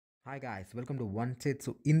Hi guys, welcome to One Set.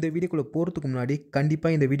 So இந்த வீடியோக்குள்ள போறதுக்கு முன்னாடி கண்டிப்பா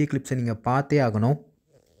இந்த வீடியோ கிளிப்ஸை நீங்க பார்த்தே ஆகணும்.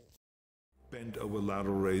 Bent over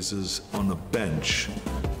lateral raises on a bench.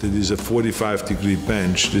 That is a 45-degree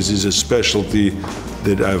bench. This is a specialty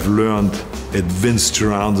that I've learned at Vince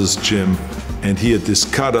Gironda's gym. And he had this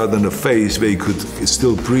cutout on the face where you could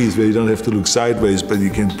still breathe, where you don't have to look sideways, but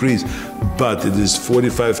you can breathe. But it is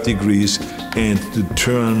 45 degrees and to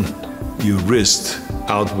turn your wrist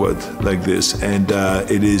outward like this, and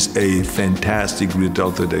it is a fantastic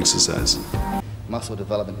resultant exercise. Muscle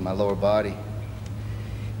development in my lower body,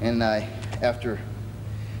 and after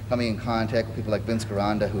coming in contact with people like Vince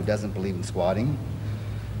Gironda, who doesn't believe in squatting,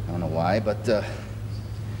 I don't know why, but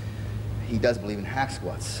he does believe in hack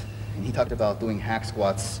squats, and he talked about doing hack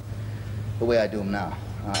squats the way I do them now.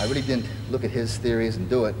 I really didn't look at his theories and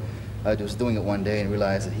do it. I was doing it one day and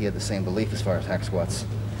realized that he had the same belief as far as hack squats.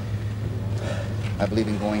 I believe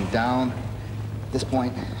in going down, at this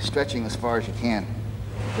point, stretching as far as you can,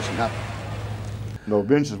 pushing up. No,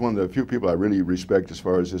 Vince is one of the few people I really respect as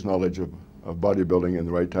far as his knowledge of bodybuilding and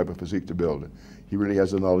the right type of physique to build. He really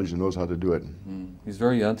has the knowledge and knows how to do it. He's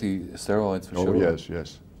very anti-steroids for sure. Oh, yes,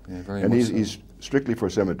 yes. Yeah, very and much he's strictly for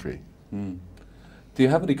symmetry. Do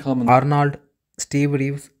you have any common... Arnold, Steve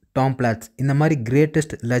Reeves, Tom Platz இந்த மாதிரி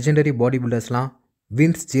greatest legendary பாடி பில்டர்ஸ்லாம்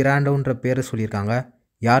wins ஜிராண்டோன்ற பேரை சொல்லியிருக்காங்க.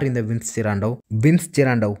 யார் இந்த wins ஜிராண்டோ? Wins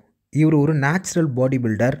ஜிராண்டோ இவர் ஒரு natural body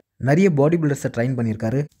builder. நிறைய பாடி பில்டர்ஸை drain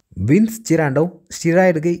பண்ணியிருக்காரு. வின்ஸ் ஜிராண்டோ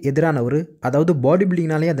ஸ்டிராய்டுக்கு எதிரானவர். அதாவது பாடி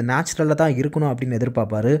பில்டிங்னாலே அது நேச்சுரலாக தான் இருக்கணும் அப்படின்னு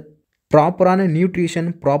எதிர்பார்ப்பார். ப்ராப்பரான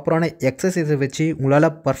நியூட்ரிஷன், ப்ராப்பரான எக்ஸசைஸை வச்சு உங்களால்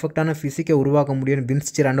பர்ஃபெக்டான ஃபிசிக்கை உருவாக்க முடியும்னு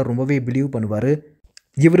வின்ஸ் ஜிராண்டோ ரொம்பவே பிலீவ் பண்ணுவார்.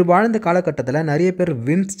 இவர் வாழ்ந்த காலகட்டத்தில் நிறைய பேர்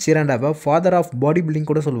wins ஜிராண்டோவை father of body building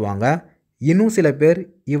கூட சொல்லுவாங்க. இன்னும் சில பேர்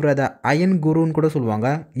இவர் அதை அயன் குருன்னு கூட சொல்லுவாங்க.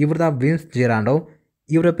 இவர் தான் வின்ஸ் ஜிராண்டோ.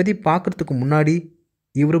 இவரை பற்றி பார்க்குறதுக்கு முன்னாடி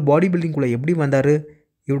இவர் பாடி பில்டிங்குள்ளே எப்படி வந்தார்,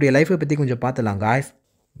 இவருடைய லைஃப்பை பற்றி கொஞ்சம் பார்த்துலாம் காய்ஸ்.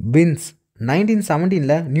 வின்ஸ்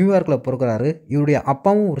 1917 நியூயார்க்கில் பிறக்கிறாரு. இவருடைய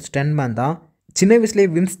அப்பாவும் ஒரு ஸ்டன்ட்மேன் தான். சின்ன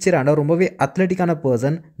வயசுலேயே வின்ஸ் ஜிராண்டோ ரொம்பவே அத்லெட்டிக்கான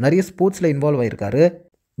பர்சன். நிறைய ஸ்போர்ட்ஸில் இன்வால்வ் ஆகியிருக்காரு.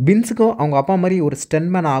 வின்ஸுக்கும் அவங்க அப்பா மாதிரி ஒரு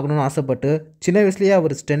ஸ்டன்ட்மேன் ஆகணும்னு ஆசைப்பட்டு சின்ன வயசுலேயே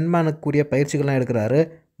அவர் ஸ்டன்ட்மேனுக்குரிய பயிற்சிகள்லாம் எடுக்கிறாரு.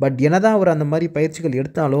 பட் என்னதான் அவர் அந்த மாதிரி பயிற்சிகள்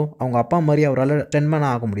எடுத்தாலும் அவங்க அப்பா மாதிரி அவரால்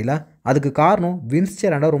ஸ்டன்ட்மேனாக ஆக முடியல. அதுக்கு காரணம் வின்ஸ்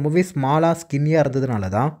ஜிராண்டோ ரொம்பவே ஸ்மாலாக ஸ்கின்னியாக இருந்ததுனால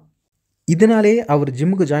தான். இதனாலே அவர்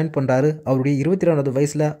ஜிம்முக்கு ஜாயின் பண்ணுறாரு. அவருடைய 22வது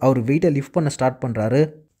வயசில் அவர் வெயிட்டை லிஃப்ட் பண்ண ஸ்டார்ட் பண்ணுறாரு.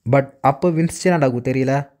 பட் அப்போ வின்ஸ் ஜிராண்டோவுக்கு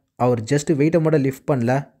தெரியல, அவர் ஜஸ்ட் வெயிட்டை மட்டும் லிஃப்ட்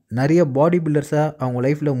பண்ணல, நிறைய பாடி பில்டர்ஸை அவங்க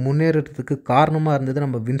லைஃப்பில் முன்னேறதுக்கு காரணமாக இருந்தது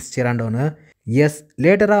நம்ம வின்ஸ் ஜிராண்டோன்னு. எஸ்,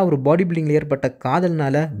 லேட்டராக அவர் பாடி பில்டிங்கில் ஏற்பட்ட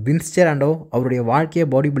காதல்னால வின்ஸ் ஜிராண்டோ அவருடைய வாழ்க்கையை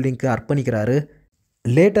பாடி பில்டிங்க்கு அர்ப்பணிக்கிறாரு.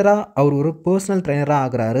 லேட்டராக அவர் ஒரு பர்சனல் ட்ரைனராக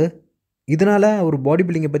ஆகிறாரு. இதனால் அவர் பாடி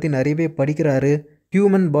பில்டிங்கை பற்றி நிறையவே படிக்கிறாரு.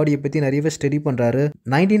 ஹியூமன் பாடியை பற்றி நிறையவே ஸ்டடி பண்ணுறாரு.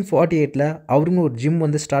 1948 அவருங்க ஒரு ஜிம்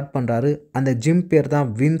ஸ்டார்ட் பண்ணுறாரு. அந்த ஜிம் பேர் தான்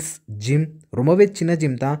வின்ஸ் ஜிம். ரொம்பவே சின்ன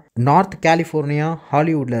ஜிம் தான். நார்த் கலிஃபோர்னியா,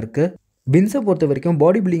 ஹாலிவுட்டில் இருக்குது. வின்ஸை பொறுத்த வரைக்கும்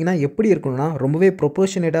பாடி பில்டிங்னா எப்படி இருக்கணும்னா ரொம்பவே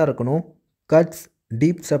ப்ரொபோர்ஷனேட்டாக இருக்கணும். கட்ஸ்,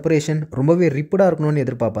 டீப் செப்பரேஷன், ரொம்பவே ரிப்படாக இருக்கணும்னு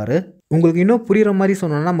எதிர்பார்ப்பாரு. உங்களுக்கு இன்னும் புரிகிற மாதிரி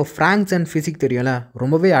சொன்னோன்னா நம்ம ஃப்ராங்க்ஸ் அண்ட் ஃபிசிக் தெரியும்ல,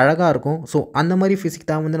 ரொம்பவே அழகாக இருக்கும். ஸோ அந்த மாதிரி ஃபிசிக்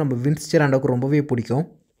தான் நம்ம வின்ஸ் ஜிராண்டோவுக்கு ரொம்பவே பிடிக்கும்.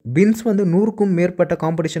 வின்ஸ் 100க்கும் மேற்பட்ட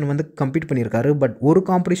காம்படிஷன் கம்ப்ளீட் பண்ணியிருக்காரு. பட் ஒரு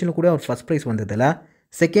காம்படிஷனில் கூட அவர் ஃபஸ்ட் ப்ரைஸ் வந்ததில்ல.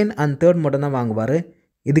 செகண்ட் அண்ட் தேர்ட் மட்டும் தான் வாங்குவார்.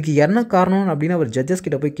 இதுக்கு என்ன காரணம் அப்படின்னு அவர் ஜட்ஜஸ்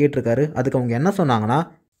கிட்ட போய் கேட்டிருக்காரு. அதுக்கு அவங்க என்ன சொன்னாங்கன்னா,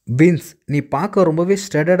 வின்ஸ் நீ பார்க்க ரொம்பவே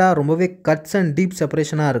ஸ்ட்ரெடடாக, ரொம்பவே கட்ஸ் அண்ட் டீப்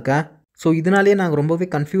செப்பரேஷனாக இருக்க. ஸோ இதனாலே நாங்கள் ரொம்பவே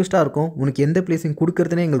கன்ஃபியூஸ்டாக இருக்கோம். உனக்கு எந்த பிளேஸிங்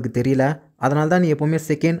கொடுக்குறதுனே எங்களுக்கு தெரியல. அதனால தான் நீ எப்போவுமே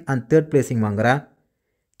செகண்ட் அண்ட் தேர்ட் பிளேஸிங் வாங்குற.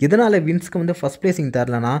 இதனால் வின்ஸ்க்கு ஃபஸ்ட் பிளேஸிங்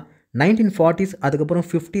தரலனா 1940s அதுக்கப்புறம்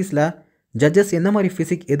 50s ஜட்ஜஸ் எந்த மாதிரி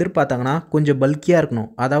ஃபிசிக் எதிர்பார்த்தாங்கன்னா கொஞ்சம் பல்கியாக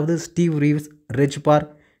இருக்கணும். அதாவது ஸ்டீவ் ரீவ்ஸ், ரெஜ் பார்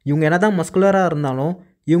இவங்க என்ன தான் மஸ்குலராக இருந்தாலும்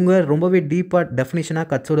இவங்க ரொம்பவே டீப்பாக டெஃபினிஷனாக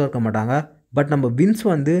கட்ஸோடு இருக்க மாட்டாங்க. பட் நம்ம வின்ஸ்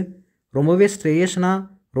ரொம்பவே ஸ்ட்ரேஷனாக,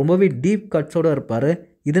 ரொம்பவே டீப் கட்ஸோடு இருப்பார்.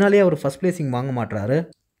 இதனாலே அவர் ஃபஸ்ட் பிளேஸிங் வாங்க மாட்டுறாரு.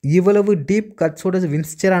 இவ்வளவு டீப் கட்ஸோட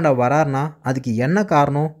வின்ஸ் ஜிராண்டோ வராருனா அதுக்கு என்ன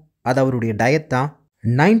காரணம்? அது அவருடைய டயட் தான்.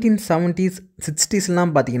 1970s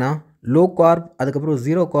 60sலாம் பார்த்தீங்கன்னா லோ கார்ப், அதுக்கப்புறம்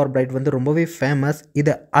ஜீரோ கார்ப் டயட் ரொம்பவே ஃபேமஸ்.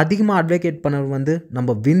 இதை அதிகமாக அட்வொகேட் பண்ணது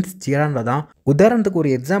நம்ம வின்ஸ் ஜிராண்டோ தான். உதாரணத்துக்கு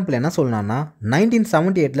ஒரு எக்ஸாம்பிள் என்ன சொல்லணும்னா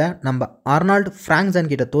 1978 நம்ம ஆர்னால்டு ஃப்ராங்க்சன்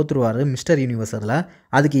கிட்ட தோற்றுருவார் மிஸ்டர் யூனிவர்ஸில்.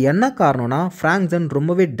 அதுக்கு என்ன காரணம்னா ஃப்ராங்க்சன்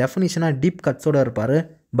ரொம்பவே டெஃபினிஷனாக டீப் கட்ஸோடு இருப்பார்.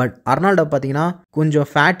 பட் அர்னால்டோ பார்த்தீங்கன்னா கொஞ்சம்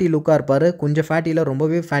ஃபேட்டி லுக்காக இருப்பார். கொஞ்சம் ஃபேட்டியில்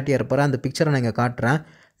ரொம்பவே ஃபேட்டியாக இருப்பார். அந்த பிக்சரை நான் இங்கே காட்டுறேன்.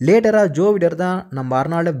 லேட்டராக ஜோ விடர் தான் நம்ம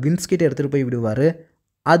அர்னால்டை வின்ஸ் கிட்ட எடுத்துகிட்டு போய் விடுவார்.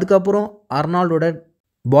 அதுக்கப்புறம் அர்னால்டோட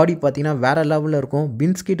பாடி பார்த்தீங்கன்னா வேறு லெவலில் இருக்கும்.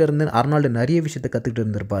 வின்ஸ் கிட்ட இருந்து அர்னால்டு நிறைய விஷயத்தை கற்றுக்கிட்டு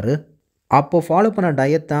இருந்திருப்பார். அப்போது ஃபாலோ பண்ண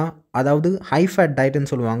டயட் தான், அதாவது ஹை ஃபேட்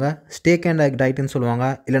டயட்டுன்னு சொல்லுவாங்க, ஸ்டேக் அண்ட் எக் டயட்டுன்னு சொல்லுவாங்க,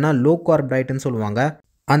 இல்லைனா லோ கார்ப் டயட்டுன்னு சொல்லுவாங்க.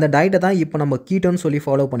 அந்த டயட்டை தான் இப்போ நம்ம கீட்டோன்னு சொல்லி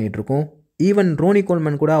ஃபாலோ பண்ணிகிட்ருக்கோம். ஈவன் ரோனி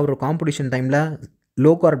கோல்மன் கூட அவர் காம்படிஷன் டைமில்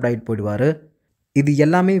லோ கார்ப் டயட் போயிடுவார். இது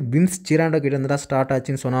எல்லாமே வின்ஸ் ஜிராண்டோ கிட்டேருந்து தான் ஸ்டார்ட்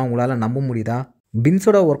ஆச்சுன்னு சொன்னால் உங்களால் நம்ப முடியுதா?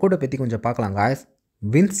 வின்ஸோட ஒர்க் அவுட்டை பற்றி கொஞ்சம் பார்க்கலாம் காய்ஸ்.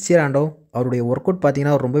 வின்ஸ் ஜிராண்டோ அவருடைய ஒர்க் அவுட்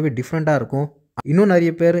பார்த்தீங்கன்னா ரொம்பவே டிஃப்ரெண்ட்டாக இருக்கும். இன்னும்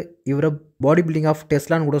நிறைய பேர் இவரை பாடி பில்டிங் ஆஃப்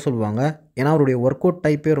டெஸ்லான்னு கூட சொல்லுவாங்க. ஏன்னா அவருடைய ஒர்க் அவுட்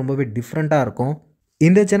டைப்பே ரொம்பவே டிஃப்ரெண்ட்டாக இருக்கும்.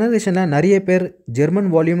 இந்த ஜெனரேஷனில் நிறைய பேர் ஜெர்மன்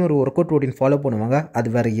வால்யூம்னு ஒரு ஒர்க் அவுட் ரொட்டீன் ஃபாலோ பண்ணுவாங்க. அது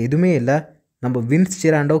வேறு எதுவுமே இல்லை, நம்ம வின்ஸ்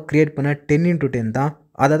ஜிராண்டோ கிரியேட் பண்ண 10x10 தான்.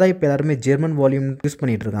 அதை தான் இப்போ எல்லாருமே ஜெர்மன் வால்யூம் யூஸ்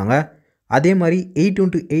பண்ணிகிட்டு இருக்காங்க. அதே மாதிரி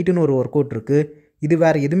 8x8ன்னு ஒரு ஒர்க் அவுட் இருக்குது. இது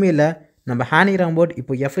வேறு எதுவுமே இல்லை, நம்ம ஹானி ராம்போர்ட்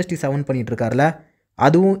இப்போ FST7 பண்ணிகிட்டு இருக்காருல,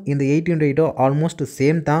 அதுவும் இந்த 8x8 ஆல்மோஸ்ட்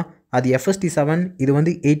சேம் தான். அது FST7, இது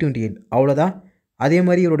வந்து 8x8 அவ்வளோதான். அதே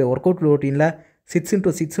மாதிரி இவருடைய ஒர்க் அவுட் ரொட்டீனில்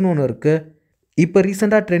 6x6ன்னு ஒன்று இருக்குது. இப்போ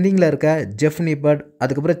ரீசெண்டாக ட்ரெண்டிங்கில் இருக்க ஜெஃப் நிபர்ட்,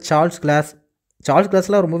 அதுக்கப்புறம் சார்ல்ஸ்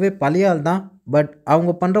கிளாஸ்லாம் ரொம்பவே பழைய ஆள் தான். பட்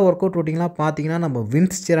அவங்க பண்ணுற ஒர்க் அவுட் ரொட்டீன்லாம் பார்த்தீங்கன்னா நம்ம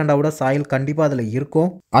வின்ஸ் ஜிராண்டோவோட சாயல் கண்டிப்பாக அதில் இருக்கும்.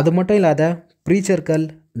 அது மட்டும் இல்லாத ப்ரீச்சர்கள்,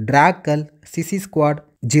 ட்ராக்கல், சிசி ஸ்குவாட்,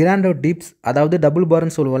 ஜிராண்டோ டிப்ஸ், அதாவது டபுள்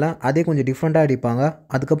பார்னு சொல்லுவோம்ல, அதே கொஞ்சம் டிஃப்ரெண்ட்டாக அடிப்பாங்க.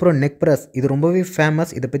 அதுக்கப்புறம் நெக் ப்ரெஸ், இது ரொம்பவே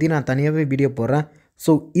ஃபேமஸ். இதை பற்றி நான் தனியாகவே வீடியோ போடுறேன்.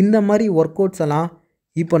 ஸோ இந்த மாதிரி ஒர்க் அவுட்ஸ் எல்லாம்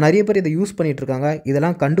இப்போ நிறைய பேர் இதை யூஸ் பண்ணிகிட்ருக்காங்க.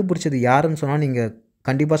 இதெல்லாம் கண்டுபிடிச்சது யாருன்னு சொன்னால் நீங்கள்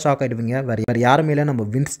கண்டிப்பாக ஷாக் ஆகிடுவீங்க. வேறு யாருமே இல்லை, நம்ம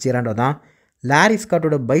வின்ஸ் ஜிராண்டோ தான். லாரி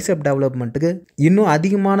ஸ்காட்டோட பைசெப் டெவலப்மெண்ட்டுக்கு இன்னும்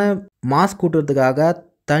அதிகமான மாஸ் கூட்டுறதுக்காக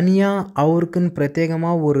தனியாக அவருக்குன்னு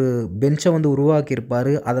பிரத்யேகமாக ஒரு பெஞ்சை வந்து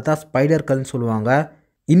உருவாக்கியிருப்பார். அதை தான் ஸ்பைடர் கல்னு சொல்லுவாங்க.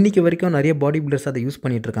 இன்றைக்கி வரைக்கும் நிறைய பாடி பில்டர்ஸ் அதை யூஸ்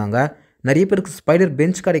பண்ணிகிட்ருக்காங்க. நிறைய பேருக்கு ஸ்பைடர்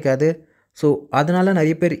பெஞ்ச் கிடைக்காது. ஸோ அதனால்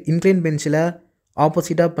நிறைய பேர் இன்க்ளைன் பெஞ்சில்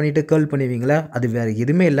ஆப்போசிட்டாக பண்ணிவிட்டு கேர்ள் பண்ணுவீங்களா, அது வேறு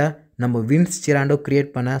எதுவுமே இல்லை, நம்ம வின்ஸ் ஜிராண்டோ க்ரியேட்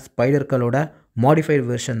பண்ண ஸ்பைடர் கலோட மாடிஃபைடு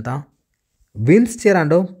வெர்ஷன் தான். வின்ஸ்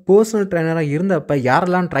ஜிராண்டோ பர்சனல் ட்ரைனராக இருந்தப்போ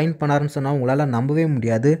யாரெல்லாம் ட்ரைன் பண்ணாருன்னு சொன்னால் உங்களால் நம்பவே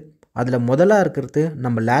முடியாது. அதில் முதலாக இருக்கிறது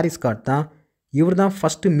நம்ம லாரி ஸ்காட் தான். இவர் தான்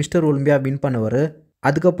ஃபஸ்ட்டு மிஸ்டர் ஒலிம்பியா வின் பண்ணுவார்.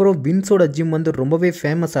 அதுக்கப்புறம் வின்ஸோட ஜிம் வந்து ரொம்பவே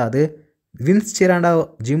ஃபேமஸ் ஆகுது. வின்ஸ் ஜிராண்டோ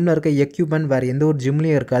ஜிம்மில் இருக்க எக்யூப்மெண்ட் வேறு எந்த ஒரு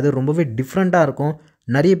ஜிம்லேயும் இருக்காது, ரொம்பவே டிஃப்ரெண்ட்டாக இருக்கும்.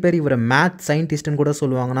 நிறைய பேர் இவரை மேத் சயின்டிஸ்ட்டுன்னு கூட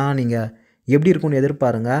சொல்லுவாங்கன்னா நீங்கள் எப்படி இருக்கும்னு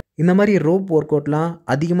எதிர்பாருங்க. இந்த மாதிரி ரோப் ஒர்க் அவுட்லாம்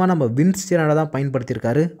அதிகமாக நம்ம வின்ஸ் ஜிராண்டோ தான்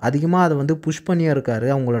பயன்படுத்தியிருக்காரு. அதிகமாக அதை வந்து புஷ் பண்ணியே இருக்காரு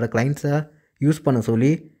அவங்களோட கிளைண்ட்ஸை யூஸ் பண்ண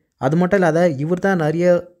சொல்லி. அது மட்டும் இல்லாத இவர் தான் நிறைய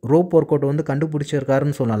ரோப் ஒர்க் அவுட் வந்து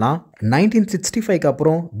கண்டுபிடிச்சிருக்காருன்னு சொல்லலாம். 1965க்கு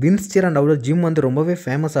அப்புறம் வின்ஸ் ஜிராண்டோட ஜிம் வந்து ரொம்பவே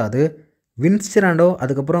ஃபேமஸ் ஆகுது. வின்ஸ் ஜிராண்டோ,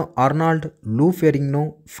 அதுக்கப்புறம் அர்னால்ட், லூ ஃபெரிங்னோ,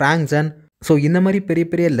 ஃப்ராங்க்சன், ஸோ இந்த மாதிரி பெரிய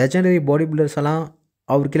பெரிய லெஜெண்டரி பாடி பில்டர்ஸ் எல்லாம்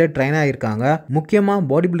அவர் கீழே ட்ரைன் ஆகியிருக்காங்க. முக்கியமாக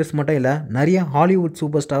பாடி பில்டர்ஸ் மட்டும் இல்லை, நிறைய ஹாலிவுட்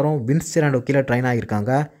சூப்பர் ஸ்டாரும் வின்ஸ் ஜிராண்டோ கீழே ட்ரைன்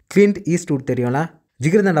ஆகியிருக்காங்க. கிளின்ட் ஈஸ்ட்வுட் தெரியும்ல,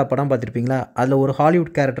 ஜிகிரந்தண்டா படம் பார்த்துருப்பீங்களா, அதில் ஒரு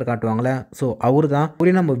ஹாலிவுட் கேரக்டர் காட்டுவாங்களே, ஸோ அவர்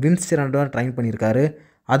தான் நம்ம வின்ஸ் ஜிராண்டோ தான் ட்ரைன் பண்ணியிருக்காரு.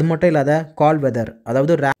 அது மட்டும் இல்லாத கால் வெதர்,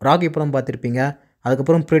 அதாவது ராகி படம் பார்த்துருப்பீங்க,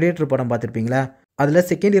 அதுக்கப்புறம் ப்ரெடேட்டர் படம் பார்த்துருப்பீங்களா, அதில்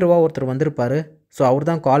செகண்ட் ஹீரோவாக ஒருத்தர் வந்திருப்பார். ஸோ அவர்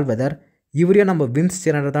தான் கால் வெதர். இவரையும் நம்ம வின்ஸ்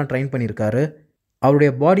ஜிராண்டோ தான் ட்ரைன் பண்ணியிருக்காரு.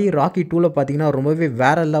 அவருடைய பாடி ராக்கி 2ல் பார்த்தீங்கன்னா ரொம்பவே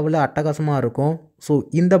வேறு லெவலில் அட்டகாசமாக இருக்கும். ஸோ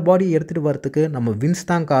இந்த பாடி எடுத்துகிட்டு வரத்துக்கு நம்ம வின்ஸ்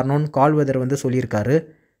தான் காரணம்னு கால் வெதர் வந்து சொல்லியிருக்காரு.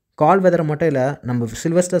 கால் வெதர் மட்டும் இல்லை, நம்ம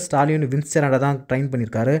சில்வஸ்டர் ஸ்டாலின் வின்ஸ் ஜிராண்டோ தான் ட்ரைன்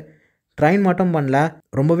பண்ணியிருக்காரு. ட்ரைன் மட்டும் பண்ணல,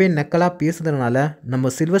 ரொம்பவே நெக்கலாக பேசுறதுனால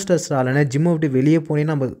நம்ம சில்வஸ்டர் ஸ்டாலினை ஜிம்மை விட்டு வெளியே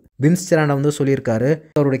போனேன்னு நம்ம வின்ஸ் ஜிராண்டோ வந்து சொல்லியிருக்காரு.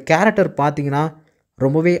 அவருடைய கேரக்டர் பார்த்தீங்கன்னா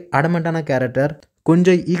ரொம்பவே அடமெண்ட்டான கேரக்டர்,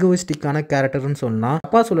 கொஞ்சம் ஈகோயிஸ்டிக்கான கேரக்டர்னு சொல்லலாம்.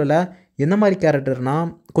 அப்பா சொல்லலை, எந்த மாதிரி கேரக்டர்னா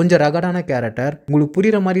கொஞ்சம் ரகடான கேரக்டர். உங்களுக்கு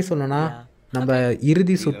புரிகிற மாதிரி சொல்லணும்னா நம்ம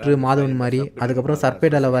இறுதி சுற்று மாதவன் மாதிரி, அதுக்கப்புறம்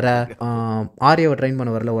சர்பேடாவில் வர ஆரியாவை ட்ரைன்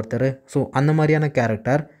பண்ண வரல ஒருத்தர், ஸோ அந்த மாதிரியான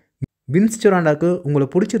கேரக்டர். வின்ஸ் ஜிராண்டோக்கு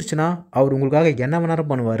உங்களுக்கு பிடிச்சிருச்சுன்னா அவர் உங்களுக்காக என்ன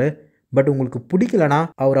வேணாலும் பண்ணுவார். பட் உங்களுக்கு பிடிக்கலனா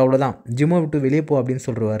அவர் அவ்வளோதான், ஜிம்மை விட்டு வெளியே போ அப்படின்னு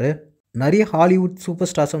சொல்லுவார். நிறைய ஹாலிவுட் சூப்பர்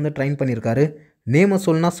ஸ்டார்ஸை வந்து ட்ரைன் பண்ணியிருக்காரு. நேமை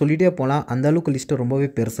சொல்லனா சொல்லிகிட்டே போகலாம், அந்த அளவுக்கு லிஸ்ட்டு ரொம்பவே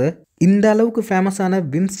பெருசு. இந்த அளவுக்கு ஃபேமஸான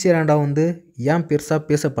வின்ஸ் ஜிராண்டோ வந்து ஏன் பெருசாக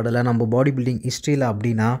பேசப்படலை நம்ம பாடி பில்டிங் ஹிஸ்ட்ரியில்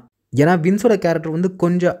அப்படின்னா, ஏன்னா வின்ஸோட கேரக்டர் வந்து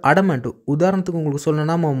கொஞ்சம் அடமெண்ட். உதாரணத்துக்கு உங்களுக்கு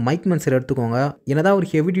சொல்லணும்னா மைக் மென்சர் எடுத்துக்கோங்க. ஏன்னா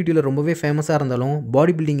அவர் ஹெவி டியூட்டியில் ரொம்பவே ஃபேமஸாக இருந்தாலும்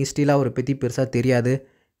பாடி பில்டிங் ஹிஸ்ட்ரியில் அவரை பற்றி பெருசாக தெரியாது.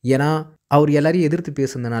 ஏன்னா அவர் எல்லாரையும் எதிர்த்து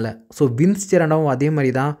பேசுனதுனால. ஸோ வின்ஸ் ஜிராண்டோவும் அதே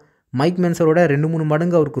மாதிரி தான். மைக் மென்சரோட 2-3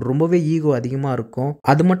 மடங்கு அவருக்கு ரொம்பவே ஈகோ அதிகமாக இருக்கும்.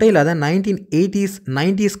 அது மட்டும் இல்லாத 1980s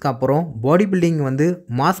 90ஸ்க்கு அப்புறம் பாடி பில்டிங் வந்து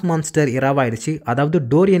மாஸ் மான்ஸ்டர் எராவாயிடுச்சு. அதாவது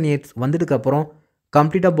டோரியன் ஏட்ஸ் வந்ததுக்கப்புறம்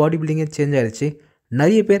கம்ப்ளீட்டாக பாடி பில்டிங்கே சேஞ்ச் ஆகிடுச்சு.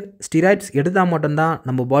 நிறைய பேர் ஸ்டிராய்ட்ஸ் எடுத்தால் மட்டும்தான்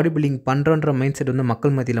நம்ம பாடி பில்டிங் பண்ணுறோன்ற மைண்ட் செட் வந்து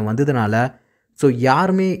மக்கள் மத்தியில் வந்ததுனால ஸோ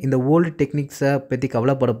யாருமே இந்த ஓல்டு டெக்னிக்ஸை பற்றி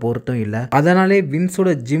கவலைப்பட போகிறதும் இல்லை. அதனாலே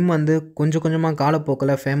வின்ஸோட ஜிம் வந்து கொஞ்சம் கொஞ்சமாக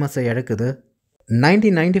காலப்போக்கில் ஃபேமஸை இழக்குது.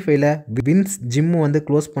 1995ல் வின்ஸ் ஜிம்மு வந்து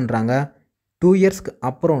க்ளோஸ் பண்ணுறாங்க. 2 இயர்ஸ்க்கு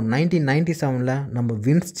அப்புறம் 1997ல் நம்ம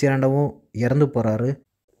வின்ஸ் ஜிராண்டோவும் இறந்து போகிறாரு.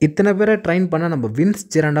 இத்தனை பேரை ட்ரைன் பண்ண நம்ம வின்ஸ்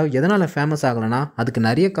ஜிராண்டோ எதனால் ஃபேமஸ் ஆகலைன்னா அதுக்கு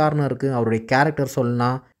நிறைய காரணம் இருக்குது. அவருடைய கேரக்டர்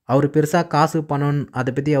சொல்லலாம், அவர் பெருசாக காசு பணம்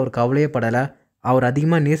அதை பற்றி அவர் கவலையே படலை. அவர்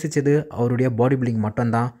அதிகமாக நேசித்தது அவருடைய பாடி பில்டிங்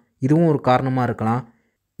மட்டும்தான். இதுவும் ஒரு காரணமாக இருக்கலாம்.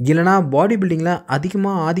 இல்லைனா பாடி பில்டிங்கில்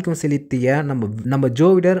அதிகமாக ஆதிக்கம் செலுத்திய நம்ம ஜோ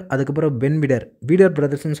விடர், அதுக்கப்புறம் பென் வீடர்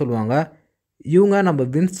பிரதர்ஸ்னு சொல்லுவாங்க. இவங்க நம்ம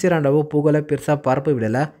வின்ஸ் ஜெராண்டோவை புகழை பெருசாக பரப்ப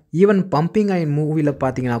விடலை. ஈவன் பம்பிங் அயர்ன் மூவியில்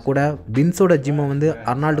பார்த்தீங்கன்னா கூட வின்ஸோட ஜிம்மை வந்து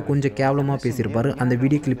அர்னால்டு கொஞ்சம் கேவலமாக பேசியிருப்பார். அந்த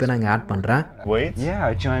வீடியோ கிளிப்பை நான் இங்கே ஆட் பண்ணுறேன். Yeah,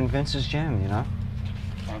 I joined Vince's gym, you know.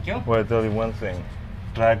 Thank you. Well, I tell you one thing.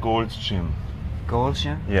 Try Gold's gym. Gold's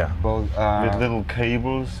gym? Yeah. Gold, With little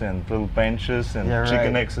cables and little benches and Yeah, right.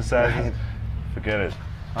 chicken exercises. Right. Forget it.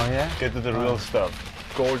 Oh, yeah? Get to the real stuff.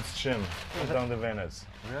 Gold's gym. Put down the Venice.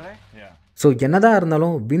 Really? Yeah. So என்னதான்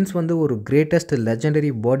இருந்தாலும் wins வந்து ஒரு greatest legendary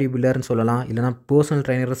பாடி பில்டர்னு சொல்லலாம், இல்லைனா personal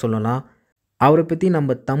ட்ரைனர்னு சொல்லலாம். அவரை பற்றி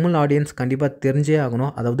நம்ம தமிழ் ஆடியன்ஸ் கண்டிப்பாக தெரிஞ்சே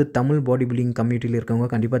ஆகணும். அதாவது தமிழ் பாடி பில்டிங் கம்யூனிட்டியில் இருக்கவங்க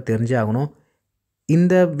கண்டிப்பாக தெரிஞ்சே ஆகணும்.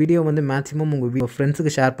 இந்த வீடியோ வந்து மேக்ஸிமம் உங்கள்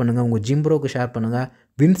ஃப்ரெண்ட்ஸுக்கு ஷேர் பண்ணுங்கள், உங்கள் ஜிம் ப்ரோக்கு ஷேர் பண்ணுங்கள்.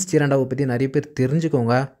 வின்ஸ் ஜெராண்டோவை பற்றி நிறைய பேர்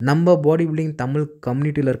தெரிஞ்சுக்கோங்க. நம்ம பாடி பில்டிங் தமிழ்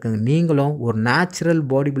கம்யூனிட்டியில் இருக்கவங்க நீங்களும் ஒரு நேச்சுரல்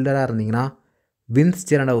பாடி பில்டராக இருந்தீங்கன்னா வின்ஸ்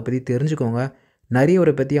ஜெராண்டோவை பற்றி தெரிஞ்சுக்கோங்க.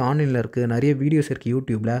 நிறைய பற்றி ஆன்லைனில் இருக்குது, நிறைய வீடியோஸ் இருக்குது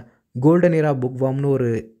யூடியூப்பில். கோல்டன் ஏரா புக் வார்ம்னு ஒரு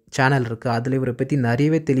சேனல் இருக்குது. அதில் இவரை பற்றி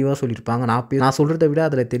நிறையவே தெளிவாக சொல்லியிருப்பாங்க. நான் சொல்கிறத விட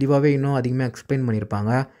அதில் தெளிவாகவே இன்னும் அதிகமாக எக்ஸ்பிளைன்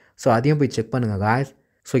பண்ணியிருப்பாங்க. ஸோ அதையும் போய் செக் பண்ணுங்கள் காய்ஸ்.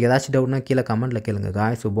 ஸோ ஏதாச்சும் டவுட்னா கீழே கமெண்ட்டில் கேளுங்க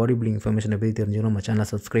காய்ஸ். ஸோ பாடி பில்டிங் இன்ஃபர்மேஷனை பற்றி தெரிஞ்சுக்கணும் நம்ம சேனலை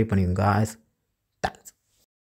சப்ஸ்கிரைப் பண்ணிக்கோங்க காய்ஸ்.